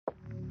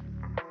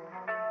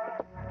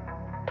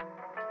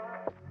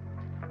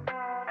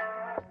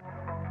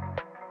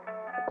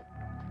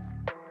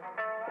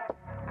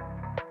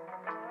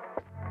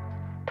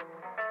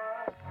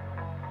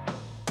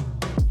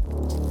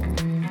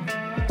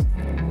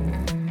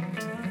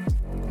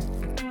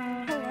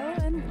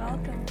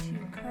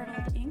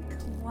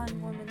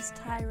Anna's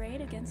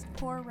tirade against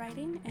poor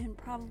writing and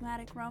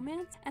problematic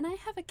romance, and I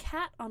have a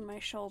cat on my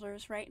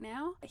shoulders right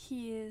now.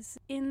 He is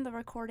in the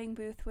recording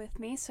booth with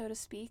me, so to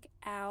speak.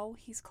 Ow,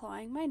 he's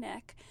clawing my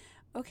neck.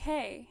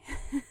 Okay,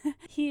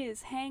 he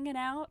is hanging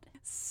out.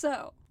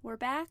 So, we're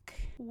back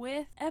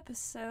with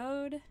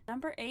episode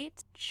number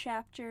 8,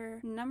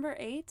 chapter number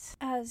 8.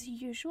 As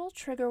usual,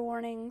 trigger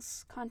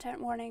warnings, content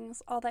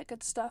warnings, all that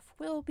good stuff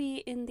will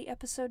be in the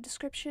episode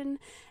description.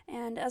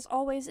 And as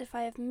always, if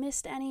I have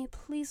missed any,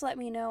 please let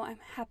me know. I'm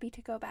happy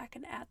to go back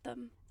and add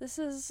them. This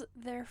is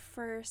their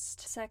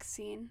first sex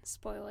scene.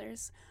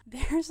 Spoilers.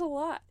 There's a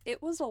lot.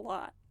 It was a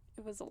lot.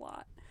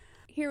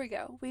 Here we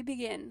go. We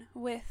begin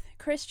with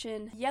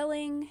Christian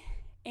yelling,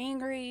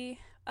 angry,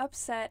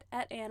 upset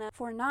at Anna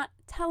for not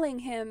telling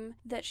him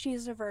that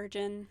she's a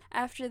virgin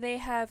after they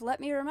have,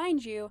 let me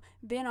remind you,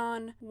 been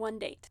on one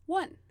date.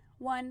 One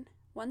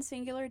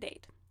singular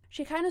date.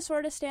 She kind of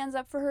sort of stands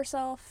up for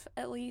herself,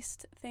 at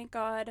least, thank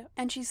God.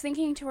 And she's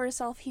thinking to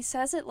herself, he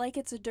says it like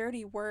it's a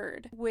dirty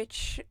word,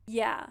 which,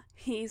 yeah,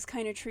 he's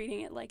kind of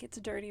treating it like it's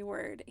a dirty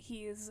word.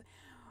 He's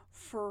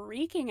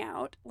freaking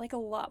out, like a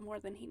lot more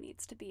than he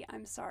needs to be.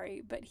 I'm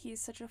sorry, but he's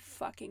such a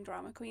fucking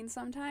drama queen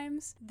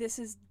sometimes. This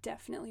is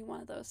definitely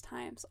one of those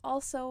times.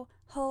 Also,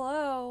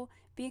 hello,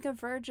 being a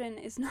virgin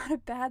is not a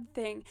bad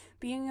thing.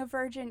 Being a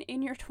virgin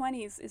in your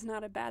 20s is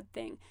not a bad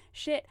thing.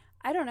 Shit,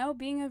 I don't know,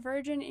 being a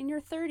virgin in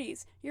your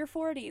 30s, your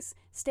 40s,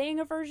 staying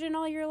a virgin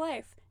all your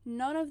life.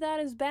 None of that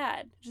is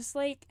bad. Just,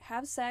 like,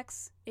 have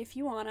sex if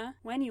you wanna,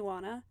 when you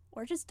wanna,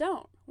 or just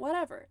don't.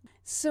 Whatever.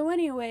 So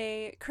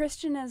anyway,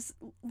 Christian is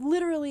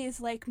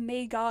like,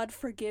 may God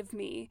forgive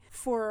me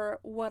for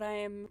what I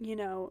am,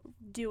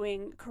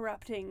 doing,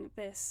 corrupting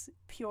this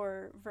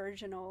pure,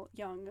 virginal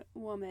young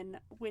woman,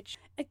 which,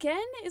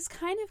 again, is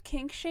kind of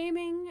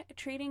kink-shaming,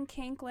 treating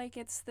kink like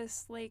it's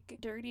this, like,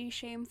 dirty,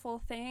 shameful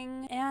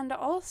thing, and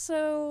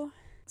also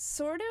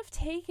sort of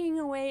taking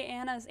away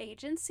Anna's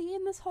agency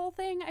in this whole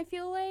thing, I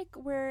feel like,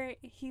 where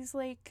he's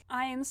like,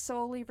 I am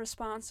solely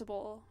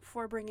responsible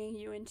for bringing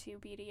you into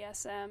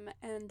BDSM,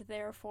 and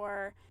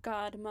therefore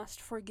God must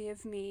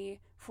forgive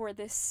me for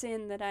this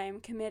sin that I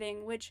am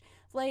committing, which,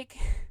 like,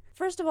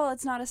 first of all,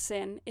 it's not a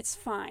sin, it's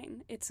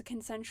fine. It's a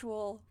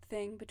consensual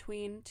thing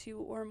between 2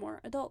 or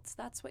more adults.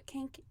 That's what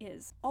kink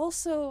is.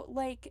 Also,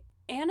 like,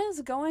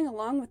 Anna's going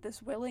along with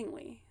this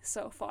willingly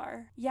so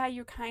far. Yeah,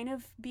 you're kind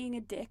of being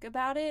a dick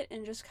about it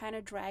and just kind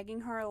of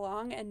dragging her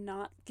along and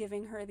not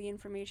giving her the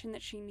information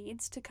that she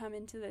needs to come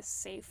into this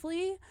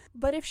safely.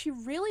 But if she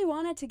really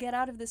wanted to get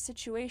out of this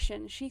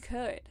situation, she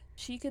could.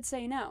 She could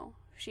say no.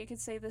 She could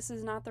say, this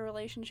is not the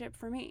relationship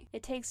for me.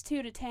 It takes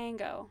 2 to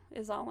tango,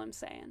 is all I'm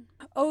saying.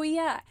 Oh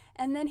yeah,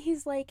 and then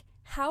he's like,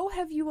 how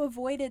have you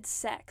avoided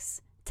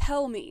sex?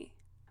 Tell me.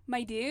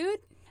 My dude?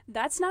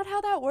 That's not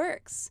how that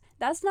works.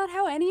 That's not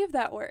how any of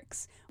that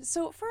works.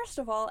 So first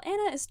of all,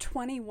 Anna is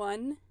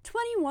 21.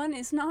 21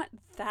 is not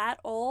that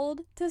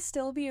old to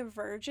still be a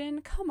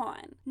virgin. Come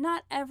on.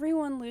 Not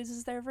everyone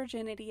loses their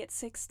virginity at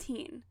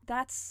 16.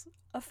 That's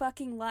a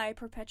fucking lie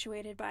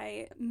perpetuated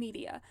by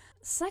media.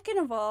 Second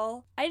of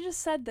all, I just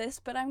said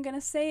this, but I'm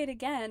gonna say it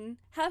again.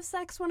 Have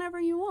sex whenever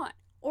you want.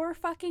 Or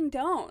fucking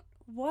don't.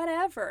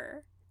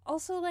 Whatever.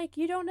 Also, like,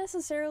 you don't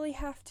necessarily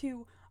have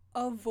to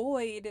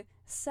avoid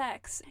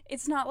sex.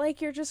 It's not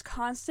like you're just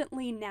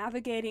constantly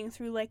navigating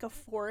through, like, a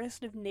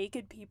forest of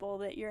naked people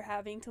that you're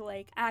having to,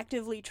 like,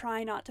 actively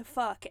try not to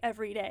fuck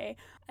every day.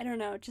 I don't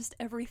know, just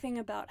everything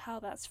about how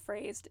that's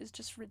phrased is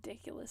just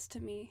ridiculous to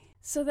me.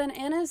 So then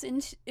Anna's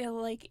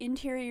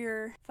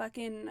interior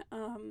fucking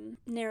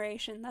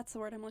narration, that's the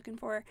word I'm looking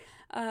for.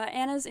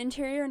 Anna's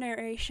interior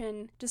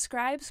narration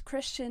describes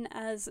Christian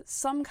as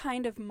some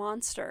kind of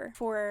monster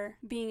for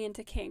being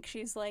into kink.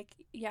 She's like,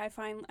 yeah,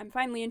 I'm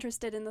finally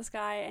interested in this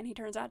guy, and he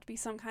turns out to be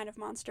some kind of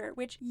monster,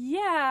 which,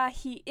 yeah,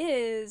 he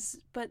is,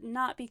 but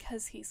not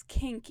because he's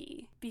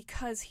kinky,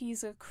 because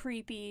he's a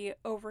creepy,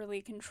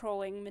 overly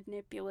controlling,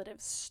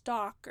 manipulative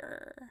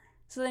stalker.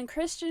 So then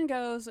Christian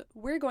goes,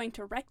 we're going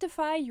to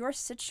rectify your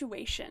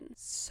situation.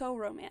 So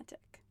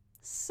romantic.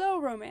 So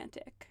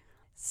romantic.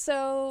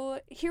 So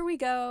here we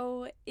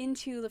go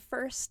into the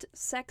first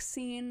sex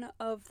scene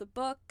of the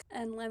book,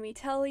 and let me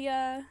tell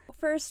ya,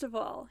 first of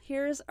all,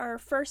 here's our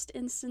first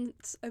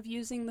instance of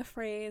using the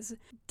phrase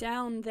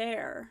down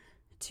there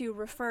to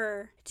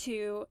refer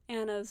to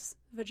Anna's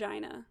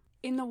vagina.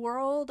 In the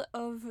world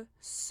of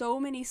so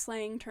many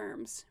slang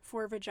terms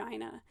for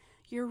vagina,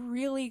 you're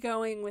really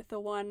going with the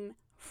one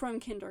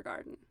from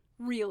kindergarten.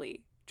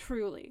 Really,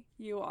 truly,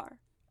 you are.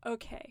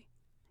 Okay.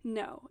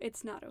 No,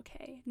 it's not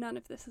okay. None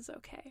of this is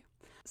okay.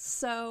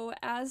 So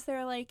as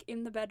they're, like,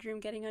 in the bedroom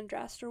getting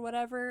undressed or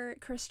whatever,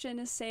 Christian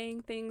is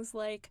saying things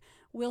like,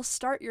 we'll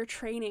start your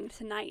training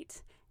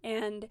tonight,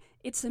 and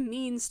it's a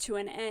means to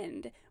an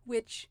end,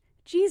 which,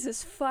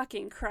 Jesus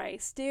fucking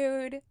Christ,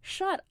 dude,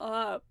 shut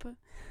up.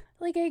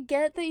 Like, I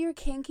get that you're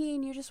kinky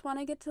and you just want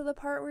to get to the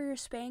part where you're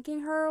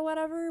spanking her or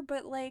whatever,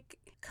 but, like,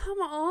 come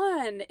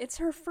on. It's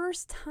her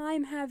first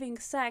time having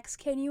sex.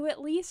 Can you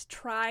at least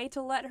try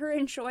to let her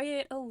enjoy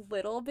it a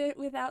little bit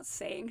without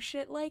saying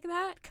shit like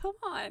that? Come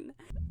on.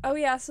 Oh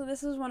yeah, so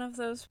this is one of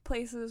those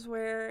places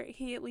where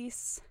he at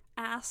least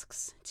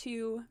asks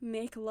to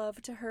make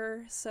love to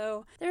her,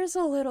 so there's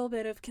a little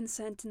bit of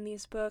consent in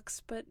these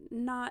books, but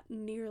not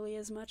nearly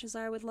as much as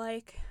I would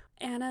like.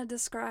 Anna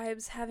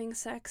describes having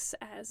sex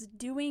as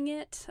doing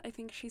it. I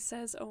think she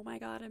says, "Oh my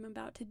god, I'm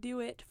about to do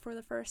it for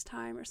the first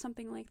time," or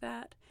something like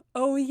that.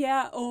 Oh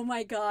yeah, oh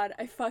my god,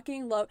 I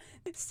fucking love...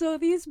 So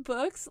these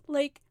books,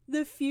 like,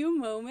 the few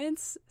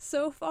moments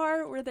so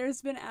far where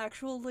there's been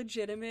actual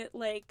legitimate,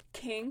 like,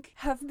 kink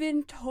have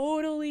been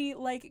totally,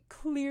 like,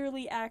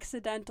 clearly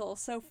accidental.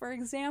 So, for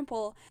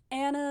example,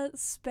 Anna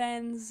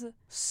spends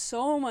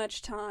so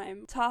much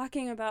time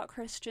talking about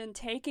Christian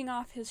taking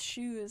off his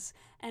shoes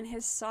and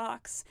his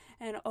socks,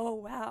 and oh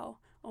wow,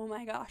 oh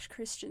my gosh,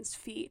 Christian's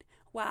feet,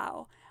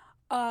 wow.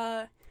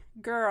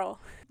 Girl,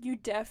 you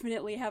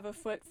definitely have a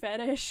foot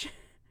fetish.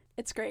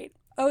 It's great.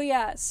 Oh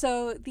yeah,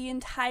 so the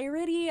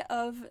entirety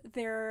of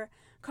their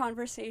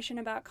conversation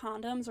about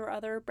condoms or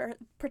other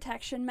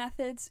protection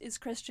methods is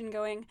Christian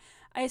going,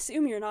 "I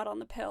assume you're not on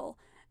the pill,"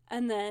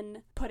 and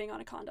then putting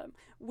on a condom,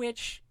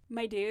 which,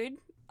 my dude,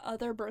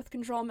 other birth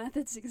control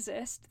methods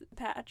exist. The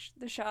patch,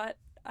 the shot,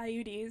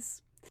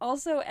 IUDs.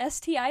 Also,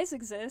 STIs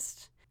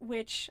exist,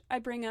 which I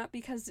bring up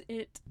because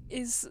it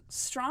is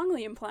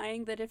strongly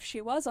implying that if she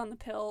was on the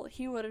pill,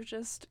 he would have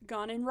just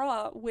gone in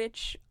raw,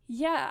 which,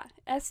 yeah,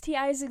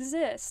 STIs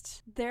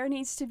exist. There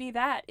needs to be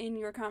that in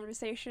your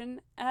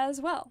conversation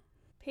as well.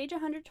 Page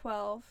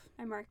 112,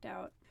 I marked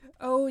out.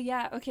 Oh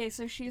yeah, okay,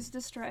 so she's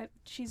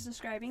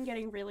describing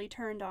getting really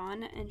turned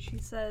on, and she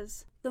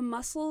says, "The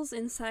muscles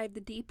inside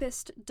the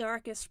deepest,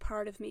 darkest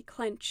part of me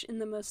clench in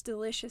the most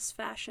delicious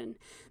fashion.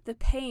 The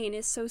pain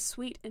is so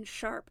sweet and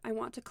sharp, I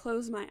want to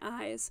close my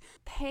eyes."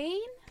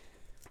 Pain?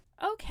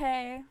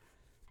 Okay.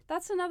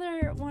 That's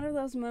another one of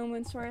those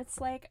moments where it's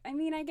like, I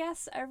mean, I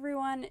guess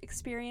everyone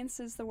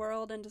experiences the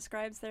world and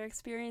describes their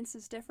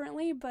experiences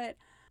differently, but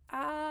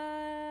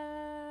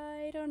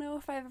I don't know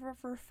if I've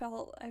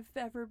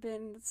ever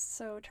been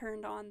so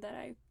turned on that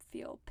I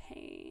feel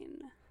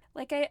pain.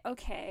 Like, I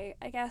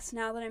guess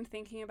now that I'm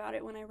thinking about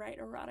it, when I write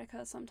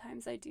erotica,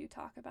 sometimes I do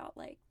talk about,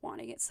 like,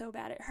 wanting it so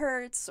bad it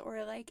hurts,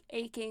 or, like,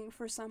 aching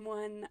for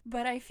someone,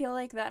 but I feel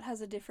like that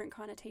has a different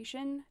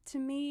connotation to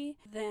me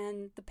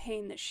than the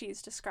pain that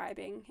she's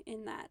describing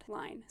in that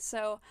line.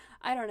 So,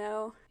 I don't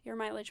know, your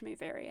mileage may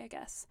vary, I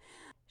guess.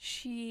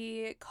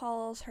 She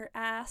calls her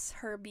ass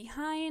her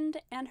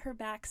behind and her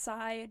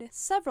backside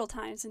several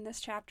times in this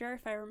chapter,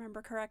 if I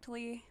remember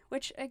correctly,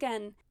 which,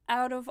 again,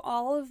 out of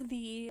all of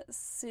the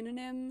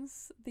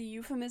synonyms, the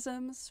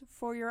euphemisms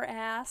for your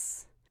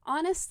ass,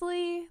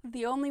 honestly,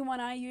 the only one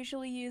I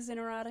usually use in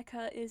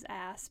erotica is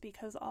ass,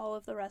 because all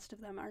of the rest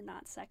of them are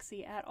not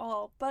sexy at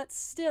all. But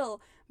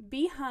still,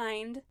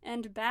 behind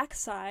and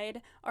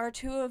backside are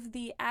two of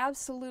the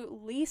absolute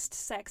least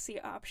sexy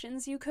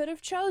options you could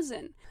have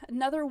chosen.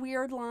 Another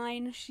weird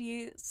line,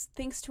 she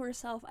thinks to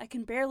herself, "I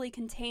can barely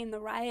contain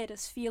the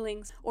riotous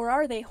feelings, or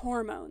are they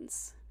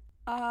hormones?"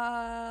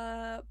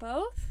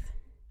 Both?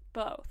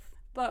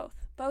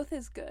 Both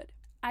is good.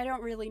 I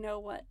don't really know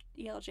what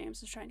E.L. James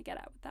was trying to get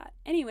at with that.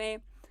 Anyway,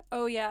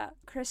 oh yeah,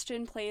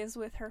 Christian plays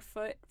with her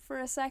foot for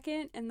a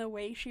second, and the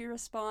way she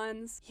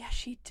responds, yeah,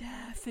 she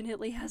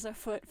definitely has a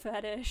foot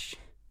fetish.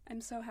 I'm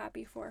so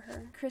happy for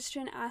her.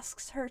 Christian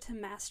asks her to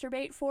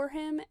masturbate for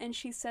him, and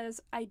she says,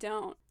 "I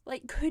don't."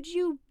 Like, could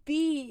you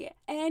be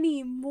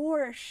any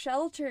more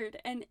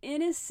sheltered and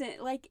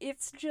innocent? Like,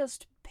 it's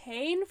just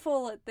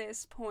painful at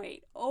this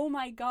point. Oh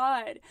my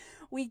god.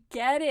 We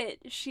get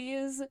it. She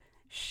is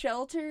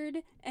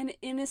sheltered and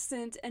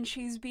innocent, and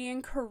she's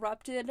being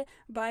corrupted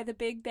by the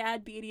big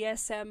bad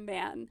BDSM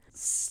man.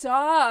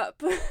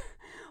 Stop.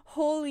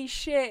 Holy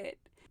shit.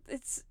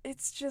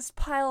 It's just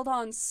piled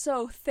on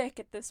so thick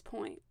at this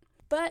point.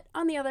 But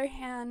on the other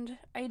hand,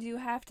 I do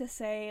have to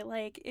say,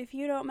 like, if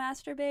you don't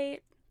masturbate,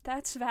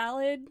 that's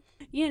valid.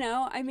 You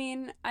know, I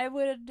mean, I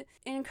would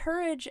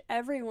encourage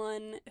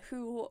everyone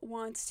who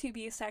wants to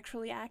be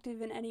sexually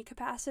active in any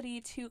capacity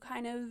to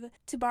kind of,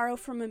 to borrow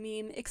from a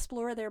meme,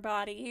 explore their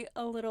body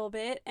a little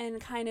bit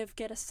and kind of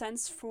get a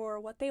sense for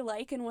what they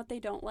like and what they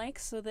don't like,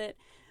 so that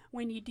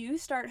when you do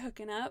start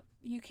hooking up,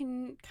 you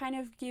can kind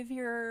of give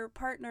your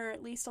partner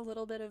at least a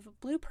little bit of a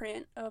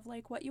blueprint of,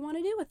 like, what you want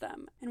to do with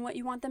them and what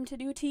you want them to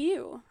do to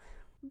you.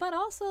 But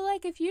also,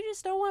 like, if you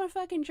just don't want to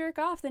fucking jerk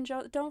off, then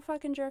don't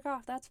fucking jerk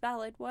off. That's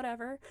valid.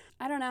 Whatever.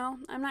 I don't know.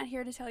 I'm not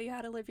here to tell you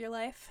how to live your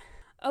life.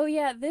 Oh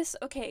yeah, this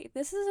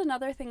is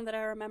another thing that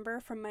I remember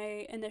from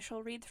my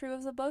initial read-through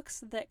of the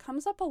books that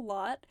comes up a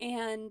lot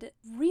and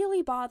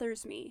really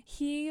bothers me.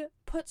 He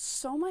puts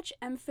so much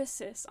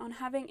emphasis on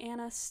having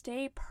Anna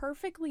stay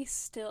perfectly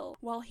still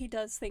while he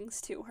does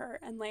things to her,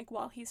 and, like,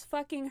 while he's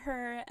fucking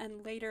her,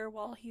 and later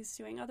while he's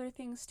doing other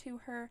things to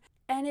her.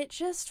 And it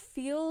just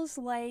feels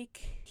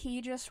like he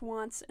just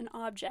wants an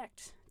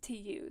object to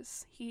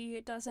use.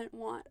 He doesn't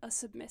want a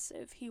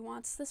submissive. He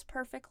wants this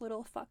perfect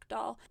little fuck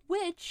doll,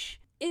 which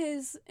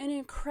is an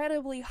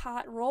incredibly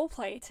hot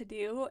roleplay to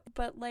do,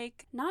 but,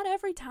 like, not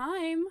every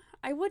time.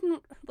 I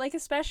wouldn't, like,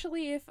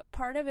 especially if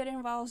part of it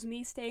involves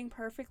me staying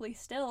perfectly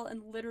still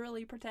and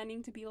literally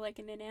pretending to be, like,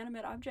 an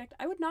inanimate object.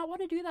 I would not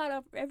want to do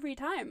that every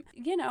time.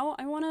 You know,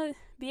 I want to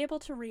be able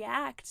to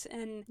react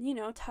and, you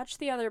know, touch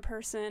the other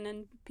person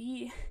and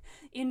be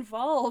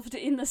involved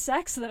in the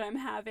sex that I'm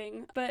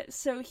having. But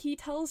so he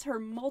tells her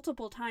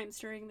multiple times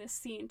during this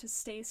scene to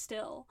stay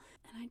still,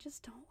 and I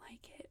just don't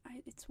like it.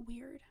 It's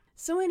weird.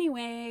 So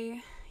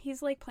anyway,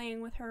 he's like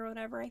playing with her or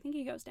whatever. I think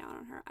he goes down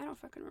on her. I don't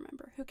fucking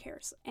remember. Who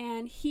cares?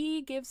 And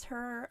he gives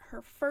her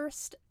her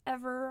first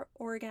ever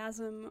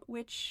orgasm,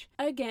 which,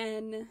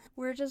 again,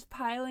 we're just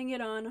piling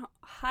it on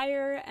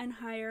higher and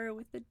higher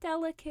with the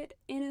delicate,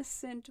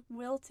 innocent,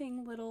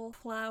 wilting little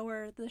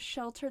flower, the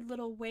sheltered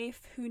little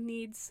waif who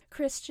needs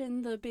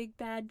Christian, the big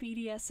bad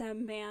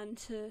BDSM man,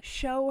 to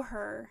show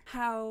her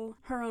how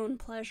her own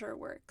pleasure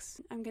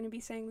works. I'm going to be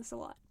saying this a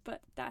lot,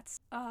 but that's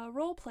a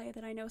role play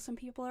that I know some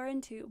people are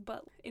into.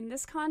 But in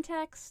this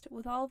context,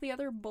 with all the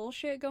other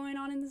bullshit going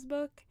on in this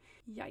book,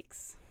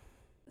 yikes.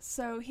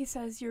 So he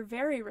says, "You're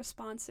very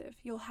responsive.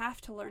 You'll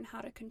have to learn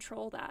how to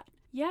control that."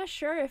 Yeah,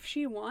 sure, if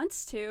she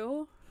wants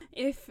to.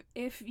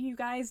 If you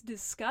guys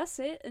discuss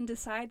it and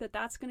decide that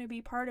that's going to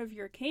be part of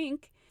your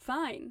kink,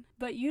 fine.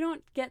 But you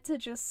don't get to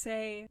just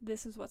say,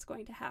 this is what's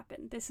going to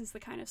happen. This is the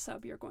kind of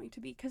sub you're going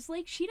to be. Because,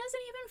 like, she doesn't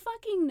even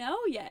fucking know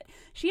yet.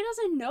 She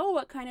doesn't know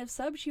what kind of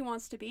sub she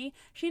wants to be.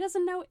 She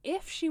doesn't know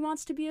if she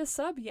wants to be a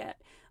sub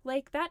yet.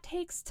 Like, that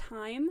takes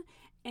time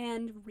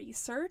and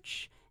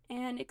research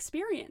and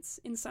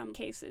experience in some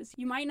cases.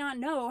 You might not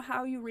know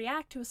how you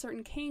react to a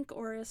certain kink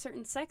or a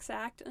certain sex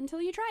act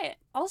until you try it.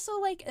 Also,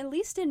 like, at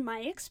least in my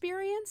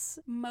experience,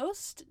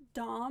 most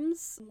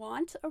doms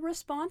want a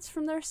response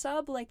from their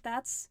sub. Like,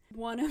 that's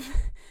one of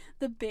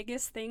the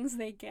biggest things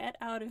they get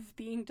out of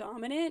being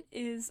dominant,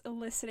 is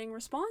eliciting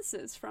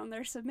responses from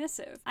their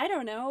submissive. I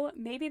don't know,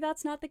 maybe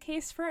that's not the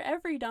case for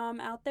every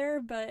dom out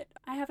there, but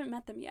I haven't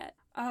met them yet.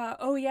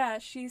 Oh yeah,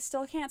 she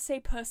still can't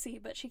say pussy,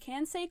 but she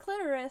can say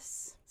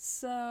clitoris,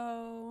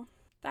 so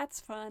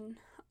that's fun.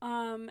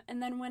 And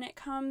then when it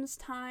comes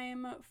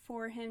time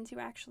for him to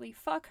actually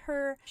fuck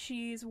her,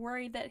 she's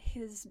worried that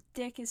his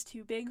dick is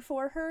too big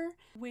for her,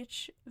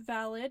 which,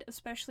 valid,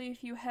 especially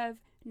if you have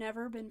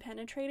never been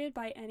penetrated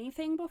by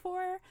anything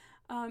before,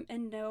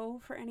 and no,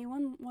 for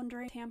anyone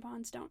wondering,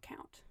 tampons don't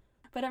count.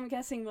 But I'm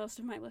guessing most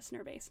of my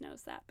listener base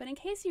knows that. But in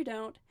case you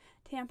don't,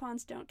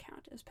 tampons don't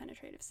count as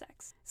penetrative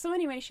sex. So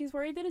anyway, she's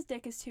worried that his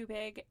dick is too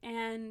big,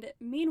 and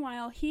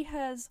meanwhile, he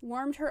has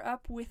warmed her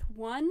up with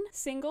one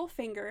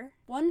finger,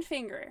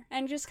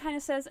 and just kind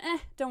of says,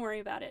 don't worry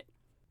about it.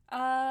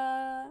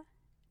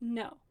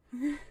 No.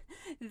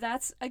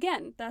 That's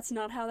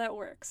not how that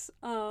works.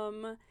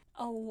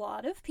 A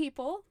lot of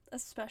people,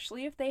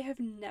 especially if they have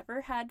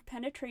never had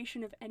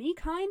penetration of any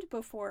kind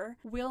before,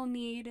 will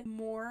need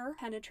more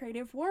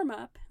penetrative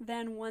warm-up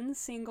than one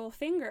single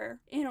finger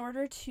in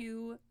order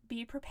to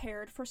be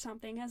prepared for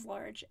something as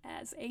large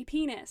as a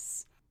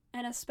penis.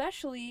 And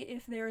especially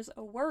if there's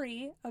a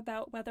worry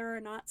about whether or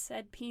not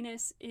said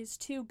penis is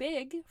too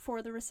big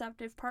for the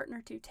receptive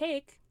partner to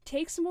take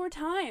some more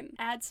time,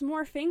 add some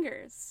more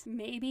fingers,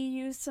 maybe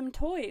use some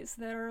toys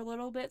that are a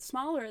little bit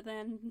smaller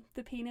than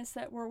the penis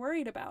that we're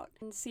worried about,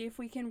 and see if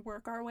we can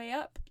work our way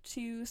up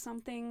to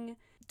something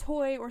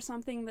toy or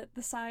something that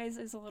the size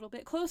is a little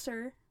bit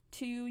closer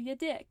to your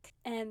dick.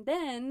 And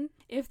then,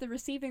 if the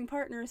receiving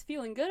partner is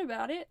feeling good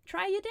about it,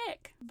 try your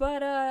dick.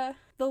 But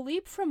the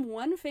leap from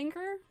one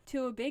finger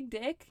to a big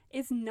dick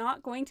is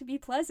not going to be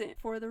pleasant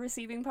for the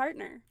receiving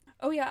partner.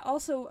 Oh yeah,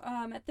 also,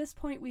 at this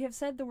point we have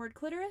said the word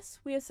clitoris,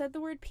 we have said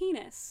the word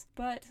penis,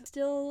 but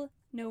still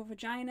no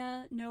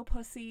vagina, no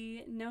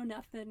pussy, no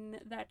nothing.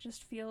 That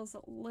just feels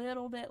a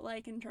little bit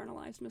like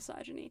internalized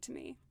misogyny to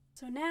me.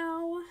 So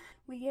now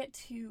we get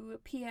to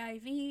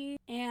PIV,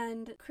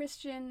 and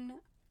Christian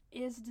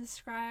is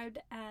described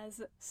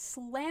as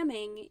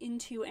slamming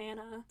into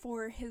Anna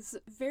for his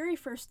very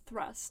first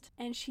thrust,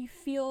 and she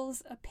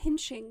feels a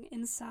pinching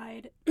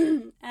inside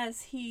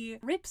as he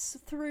rips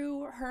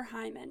through her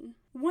hymen.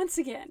 Once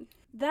again,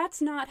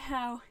 that's not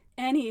how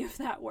any of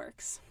that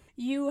works.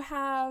 You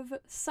have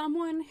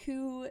someone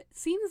who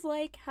seems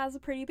like has a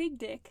pretty big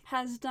dick,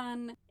 has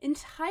done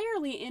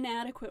entirely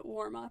inadequate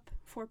warm-up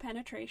for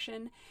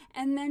penetration,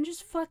 and then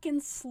just fucking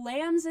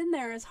slams in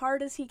there as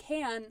hard as he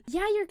can.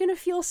 Yeah, you're gonna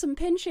feel some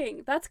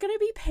pinching. That's gonna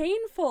be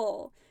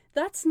painful.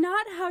 That's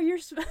not how you're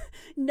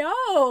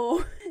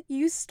No!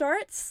 You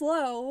start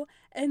slow,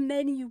 and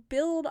then you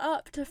build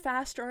up to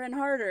faster and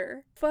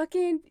harder.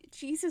 Fucking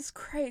Jesus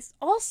Christ.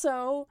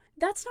 Also,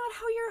 that's not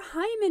how your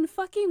hymen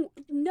fucking...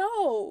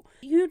 No!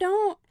 You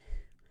don't...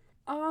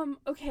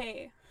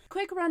 Okay.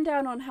 Quick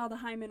rundown on how the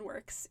hymen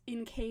works,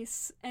 in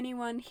case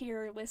anyone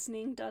here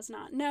listening does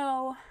not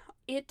know.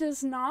 It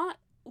does not,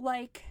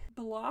 like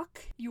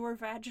block your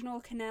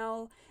vaginal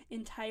canal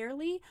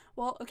entirely.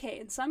 Well, okay,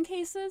 in some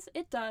cases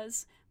it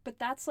does, but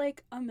that's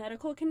like a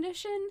medical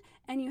condition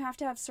and you have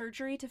to have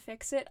surgery to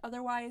fix it.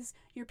 Otherwise,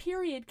 your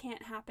period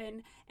can't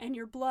happen and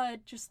your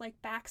blood just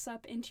like backs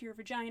up into your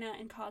vagina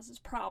and causes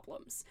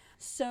problems.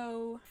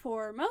 So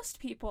for most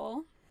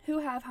people who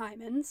have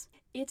hymens,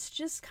 it's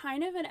just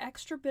kind of an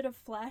extra bit of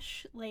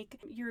flesh. Like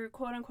your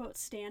quote-unquote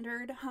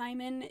standard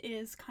hymen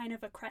is kind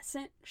of a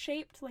crescent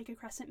shaped, like a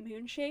crescent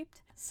moon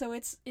shaped. So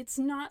it's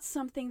not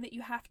something that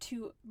you have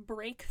to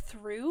break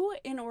through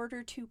in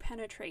order to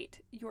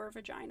penetrate your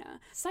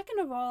vagina. Second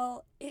of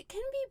all, it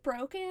can be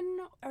broken,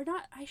 or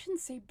not, I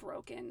shouldn't say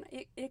broken.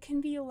 It can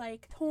be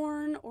like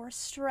torn or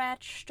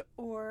stretched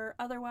or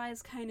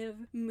otherwise kind of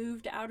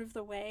moved out of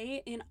the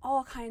way in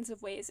all kinds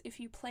of ways. If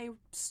you play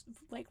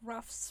like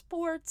rough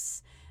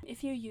sports,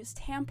 if you use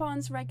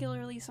tampons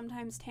regularly,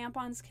 sometimes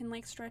tampons can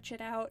like stretch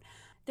it out.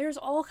 There's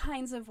all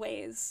kinds of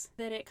ways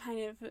that it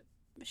kind of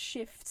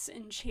shifts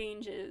and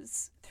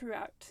changes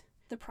throughout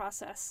the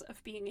process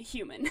of being a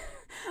human.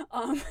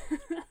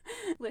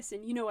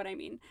 Listen, you know what I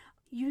mean.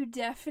 You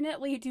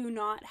definitely do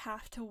not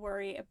have to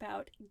worry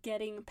about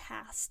getting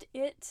past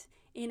it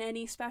in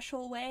any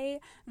special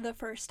way the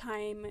first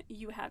time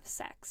you have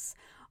sex.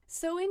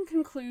 So in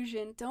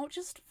conclusion, don't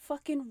just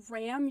fucking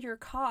ram your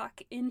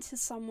cock into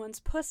someone's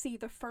pussy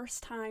the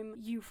first time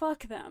you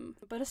fuck them.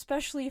 But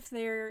especially if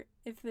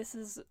this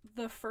is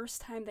the first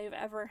time they've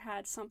ever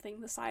had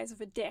something the size of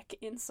a dick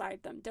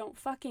inside them. Don't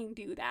fucking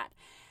do that.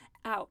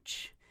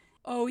 Ouch.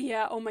 Oh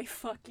yeah, oh my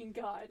fucking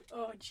god.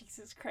 Oh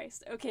Jesus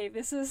Christ. Okay,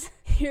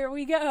 here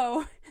we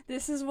go.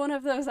 This is one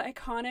of those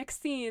iconic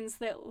scenes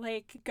that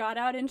like got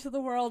out into the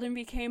world and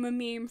became a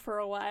meme for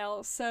a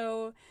while.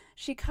 So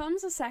she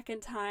comes a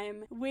second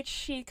time, which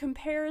she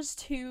compares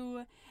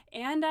to,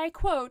 and I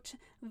quote,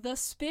 the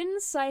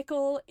spin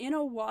cycle in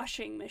a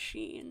washing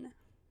machine.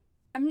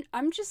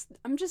 I'm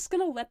just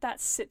gonna let that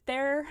sit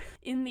there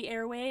in the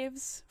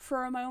airwaves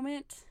for a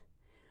moment.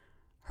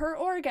 Her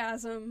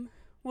orgasm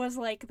was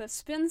like the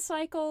spin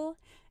cycle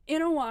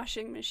in a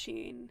washing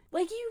machine.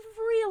 Like,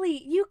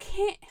 you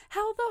can't,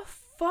 how the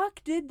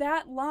fuck did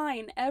that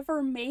line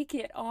ever make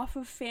it off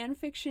of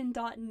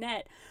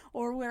fanfiction.net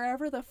or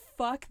wherever the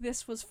fuck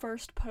this was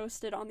first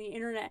posted on the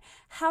internet?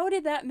 How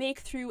did that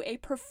make through a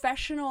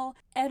professional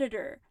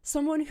editor,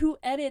 someone who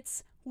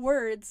edits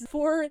words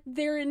for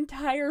their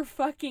entire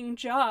fucking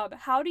job?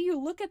 How do you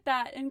look at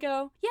that and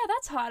go, yeah,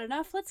 that's hot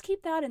enough, let's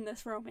keep that in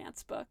this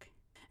romance book?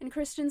 And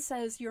Kristen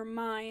says, you're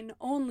mine,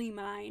 only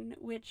mine,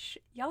 which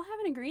y'all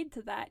haven't agreed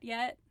to that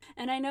yet.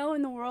 And I know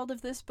in the world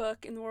of this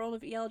book, in the world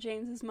of E.L.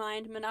 James's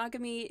mind,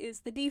 monogamy is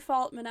the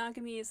default,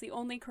 monogamy is the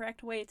only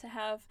correct way to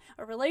have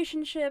a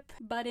relationship,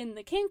 but in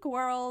the kink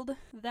world,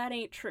 that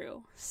ain't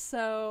true.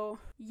 So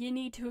you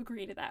need to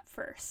agree to that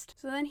first.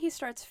 So then he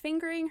starts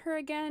fingering her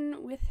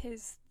again with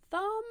his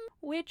thumb,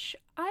 which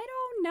I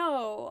don't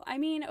know. I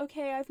mean,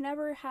 okay, I've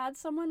never had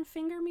someone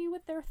finger me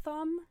with their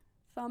thumb.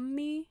 Thumb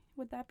me?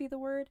 Would that be the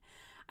word?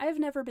 I've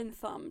never been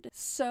thumbed,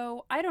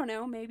 so I don't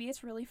know, maybe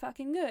it's really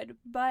fucking good,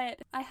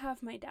 but I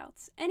have my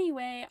doubts.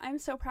 Anyway, I'm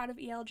so proud of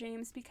E.L.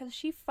 James because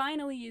she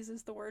finally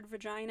uses the word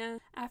vagina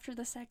after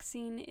the sex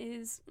scene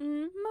is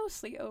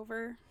mostly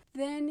over.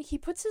 Then he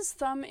puts his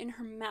thumb in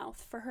her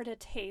mouth for her to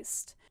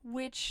taste,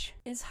 which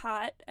is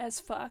hot as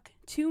fuck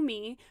to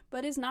me,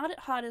 but is not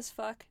hot as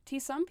fuck to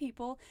some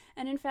people,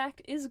 and in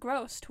fact is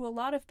gross to a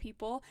lot of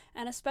people,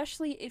 and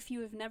especially if you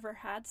have never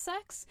had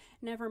sex,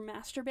 never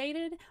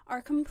masturbated,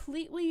 are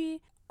completely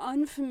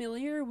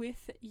unfamiliar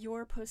with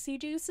your pussy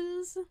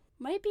juices,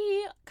 might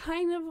be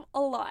kind of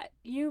a lot.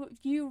 You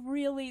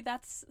really,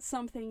 that's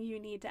something you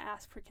need to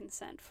ask for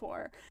consent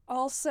for.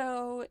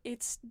 Also,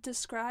 it's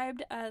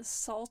described as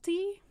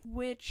salty,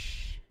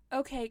 which,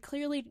 okay,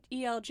 clearly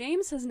E.L.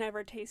 James has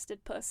never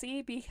tasted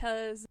pussy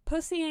because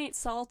pussy ain't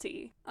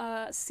salty.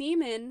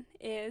 Semen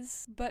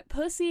is, but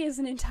pussy is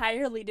an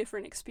entirely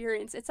different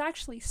experience. It's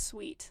actually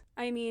sweet.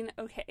 I mean,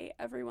 okay,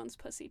 everyone's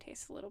pussy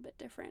tastes a little bit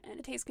different, and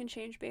the taste can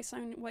change based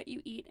on what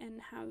you eat and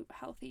how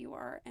healthy you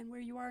are and where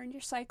you are in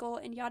your cycle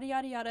and yada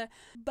yada yada.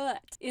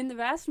 But in the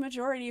vast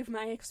majority of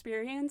my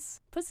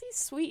experience, pussy's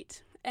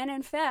sweet. And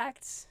in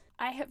fact,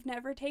 I have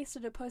never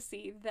tasted a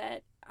pussy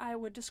that I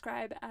would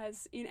describe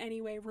as in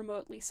any way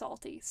remotely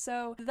salty.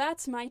 So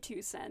that's my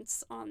 2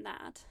 cents on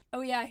that.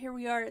 Oh yeah, here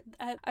we are.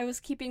 I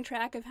was keeping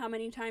track of how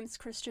many times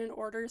Christian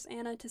orders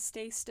Anna to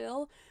stay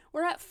still.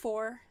 We're at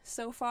 4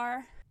 so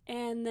far.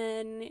 And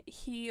then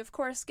he, of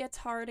course, gets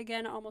hard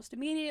again almost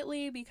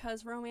immediately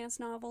because romance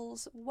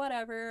novels,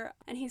 whatever.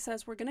 And he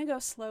says, we're gonna go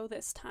slow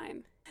this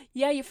time.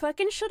 Yeah, you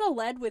fucking should have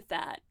led with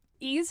that.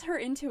 Ease her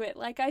into it,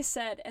 like I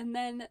said, and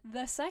then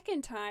the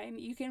second time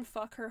you can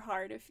fuck her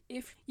hard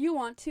if you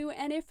want to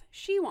and if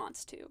she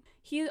wants to.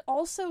 He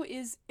also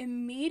is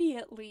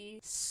immediately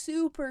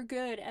super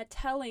good at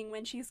telling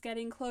when she's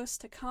getting close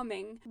to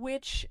coming,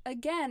 which,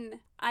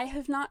 again, I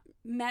have not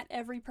met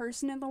every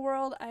person in the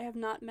world. I have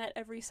not met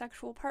every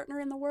sexual partner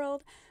in the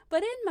world.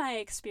 But in my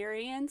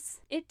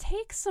experience, it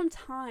takes some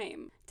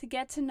time to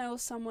get to know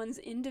someone's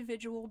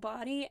individual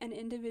body and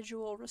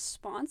individual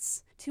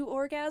response to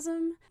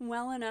orgasm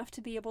well enough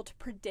to be able to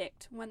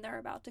predict when they're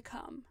about to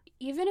come.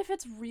 Even if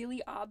it's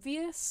really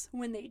obvious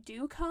when they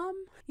do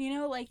come,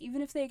 like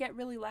even if they get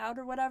really loud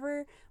or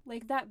whatever,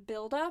 like that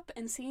build up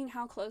and seeing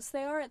how close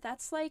they are,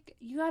 that's like,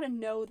 you gotta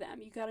know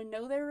them. You gotta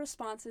know their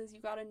responses.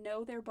 You gotta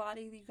know their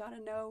body. You gotta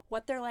know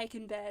what they're like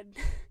in bed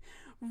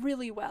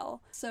really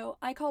well. So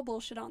I call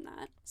bullshit on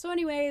that. So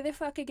anyway, they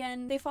fuck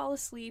again. They fall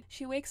asleep.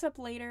 She wakes up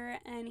later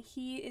and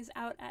he is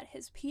out at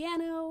his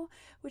piano,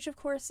 which of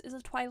course is a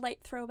Twilight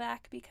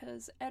throwback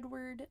because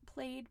Edward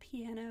played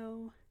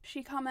piano.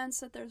 She comments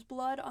that there's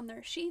blood on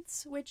their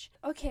sheets, which,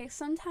 okay,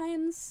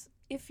 sometimes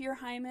if your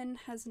hymen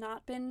has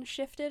not been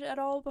shifted at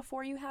all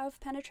before you have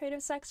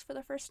penetrative sex for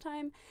the first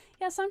time,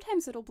 yeah,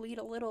 sometimes it'll bleed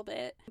a little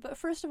bit. But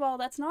first of all,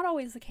 that's not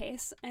always the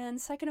case.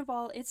 And second of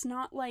all, it's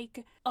not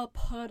like a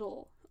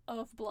puddle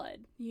of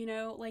blood,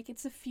 like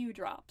it's a few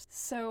drops.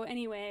 So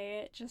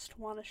anyway, just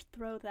want to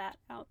throw that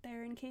out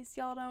there in case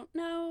y'all don't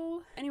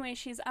know. Anyway,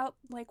 she's out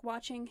like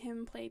watching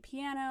him play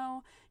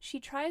piano. She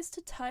tries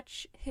to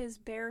touch his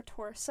bare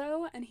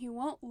torso and he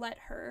won't let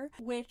her,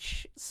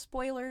 which,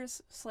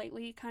 spoilers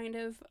slightly kind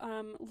of,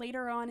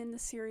 later on in the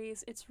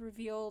series it's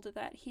revealed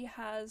that he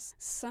has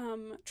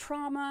some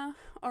trauma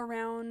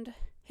around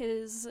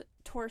his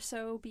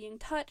torso being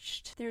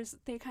touched.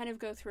 They kind of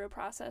go through a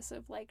process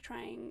of like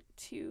trying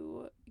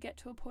to get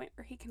to a point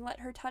where he can let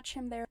her touch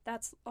him there.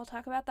 I'll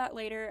talk about that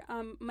later.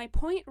 My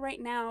point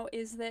right now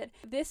is that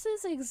this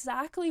is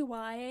exactly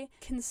why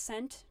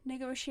consent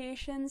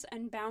negotiations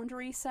and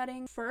boundary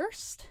setting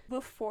first,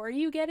 before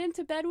you get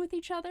into bed with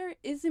each other,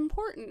 is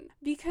important.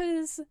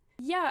 Because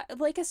yeah,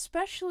 like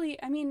especially,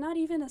 not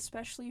even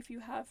especially if you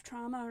have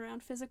trauma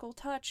around physical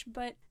touch,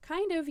 but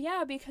kind of,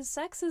 yeah, because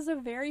sex is a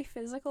very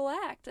physical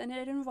act and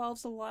it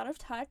involves a lot of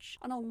touch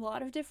on a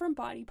lot of different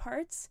body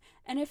parts.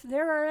 And if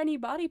there are any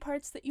body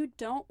parts that you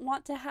don't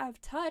want to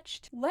have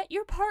touched, let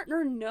your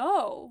partner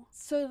know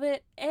so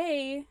that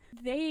A,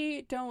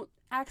 they don't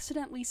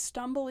accidentally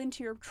stumble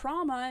into your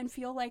trauma and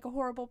feel like a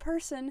horrible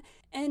person,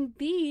 and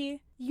B,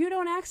 you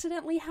don't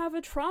accidentally have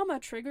a trauma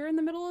trigger in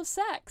the middle of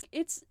sex.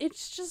 It's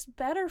just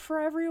better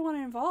for everyone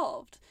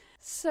involved.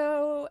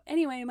 So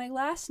anyway, my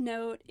last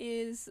note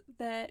is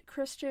that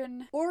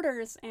Christian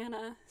orders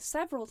Anna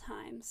several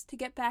times to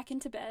get back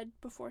into bed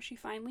before she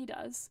finally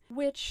does,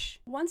 which,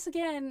 once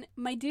again,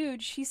 my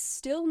dude, she's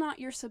still not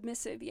your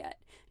submissive yet.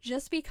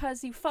 Just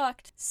because you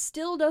fucked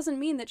still doesn't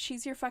mean that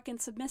she's your fucking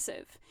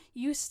submissive.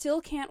 You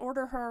still can't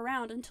order her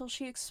around until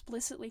she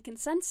explicitly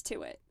consents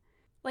to it.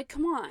 Like,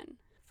 come on.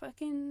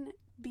 Fucking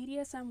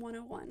BDSM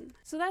 101.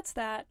 So that's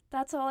that.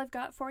 That's all I've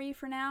got for you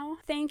for now.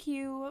 Thank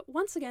you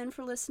once again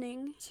for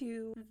listening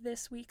to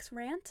this week's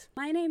rant.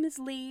 My name is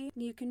Lee.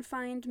 You can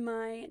find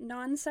my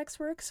non-sex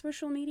work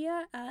social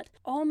media at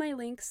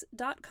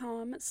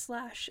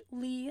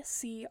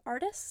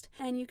allmylinks.com/LeeCArtist.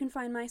 And you can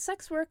find my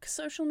sex work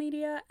social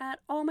media at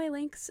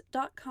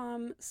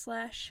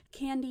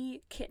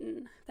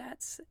allmylinks.com/CandyKitten.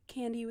 That's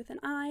Candy with an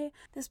I.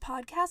 This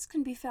podcast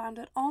can be found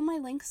at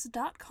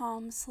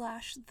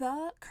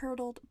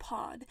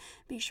allmylinks.com/thecurdledpod.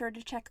 Be sure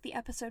to check the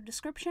episode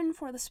description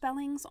for the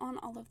spellings on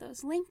all of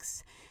those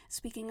links.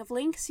 Speaking of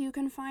links, you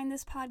can find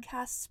this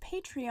podcast's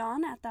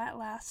Patreon at that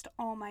last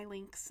All My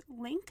Links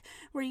link,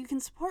 where you can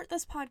support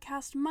this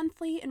podcast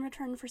monthly in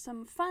return for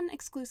some fun,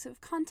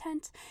 exclusive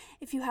content.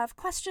 If you have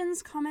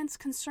questions, comments,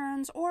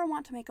 concerns, or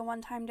want to make a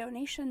one-time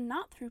donation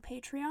not through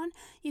Patreon,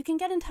 you can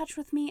get in touch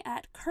with me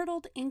at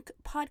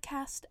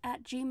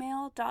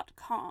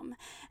curdledinkpodcast@gmail.com.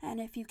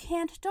 And if you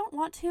can't, don't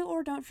want to,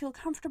 or don't feel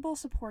comfortable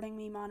supporting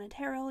me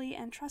monetarily,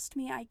 and trust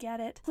me, I get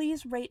it,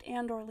 please rate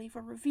and or leave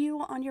a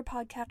review on your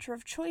podcatcher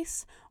of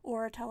choice,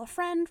 or tell a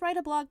friend, write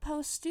a blog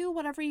post, do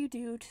whatever you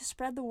do to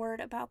spread the word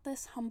about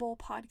this humble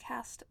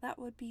podcast. That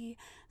would be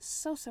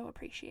so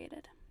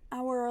appreciated.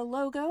 Our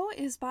logo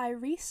is by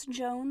Reese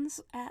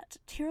Jones at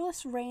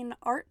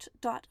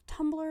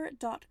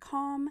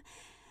tearlessrainart.tumblr.com.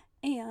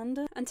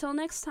 And until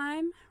next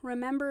time,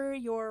 remember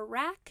your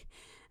rack.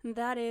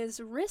 That is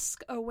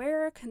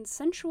risk-aware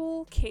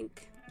consensual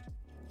kink.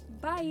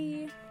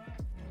 Bye!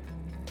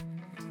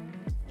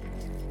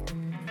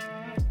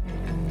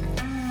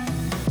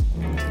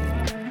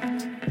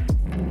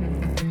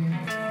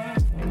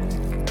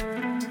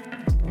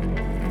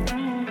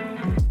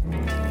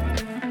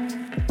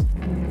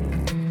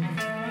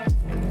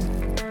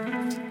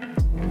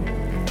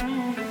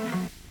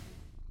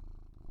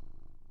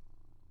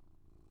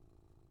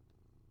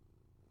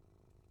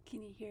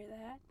 Can you hear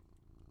that?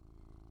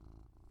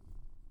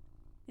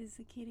 Is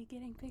the kitty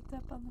getting picked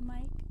up on the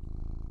mic?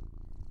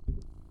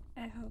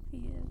 I hope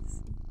he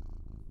is.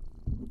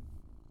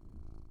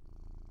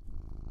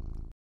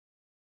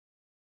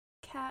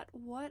 Cat,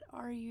 what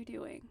are you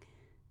doing?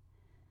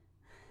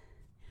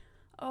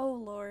 Oh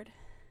Lord.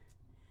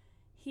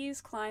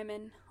 He's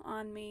climbing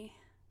on me,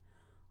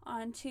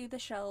 onto the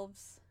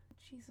shelves.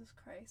 Jesus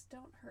Christ,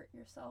 don't hurt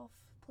yourself.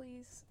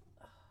 please.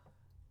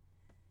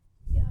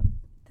 Yep,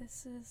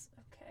 this is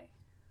okay.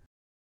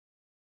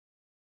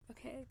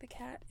 Okay, the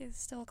cat is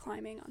still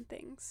climbing on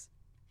things.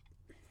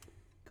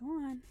 Go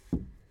on.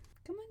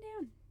 Come on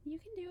down. You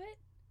can do it.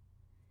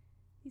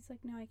 He's like,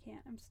 no, I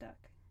can't. I'm stuck.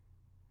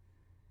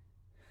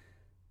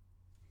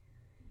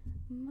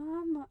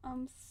 Mama,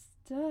 I'm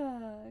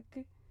stuck.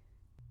 You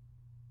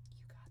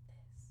got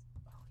this.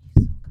 Oh,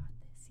 you so got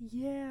this.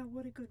 Yeah,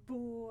 what a good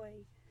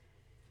boy.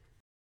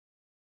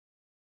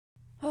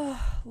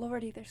 Oh,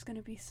 Lordy, there's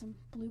gonna be some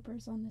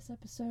bloopers on this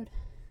episode.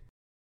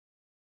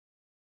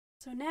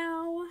 So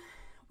now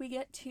we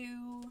get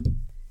to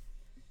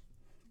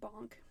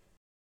bonk.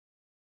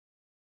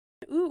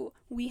 Ooh,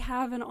 we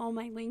have an all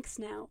my links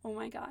now. Oh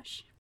my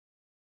gosh.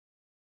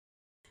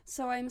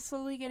 So I'm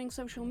slowly getting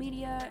social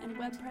media and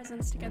web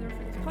presence together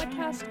for this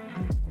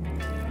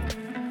podcast.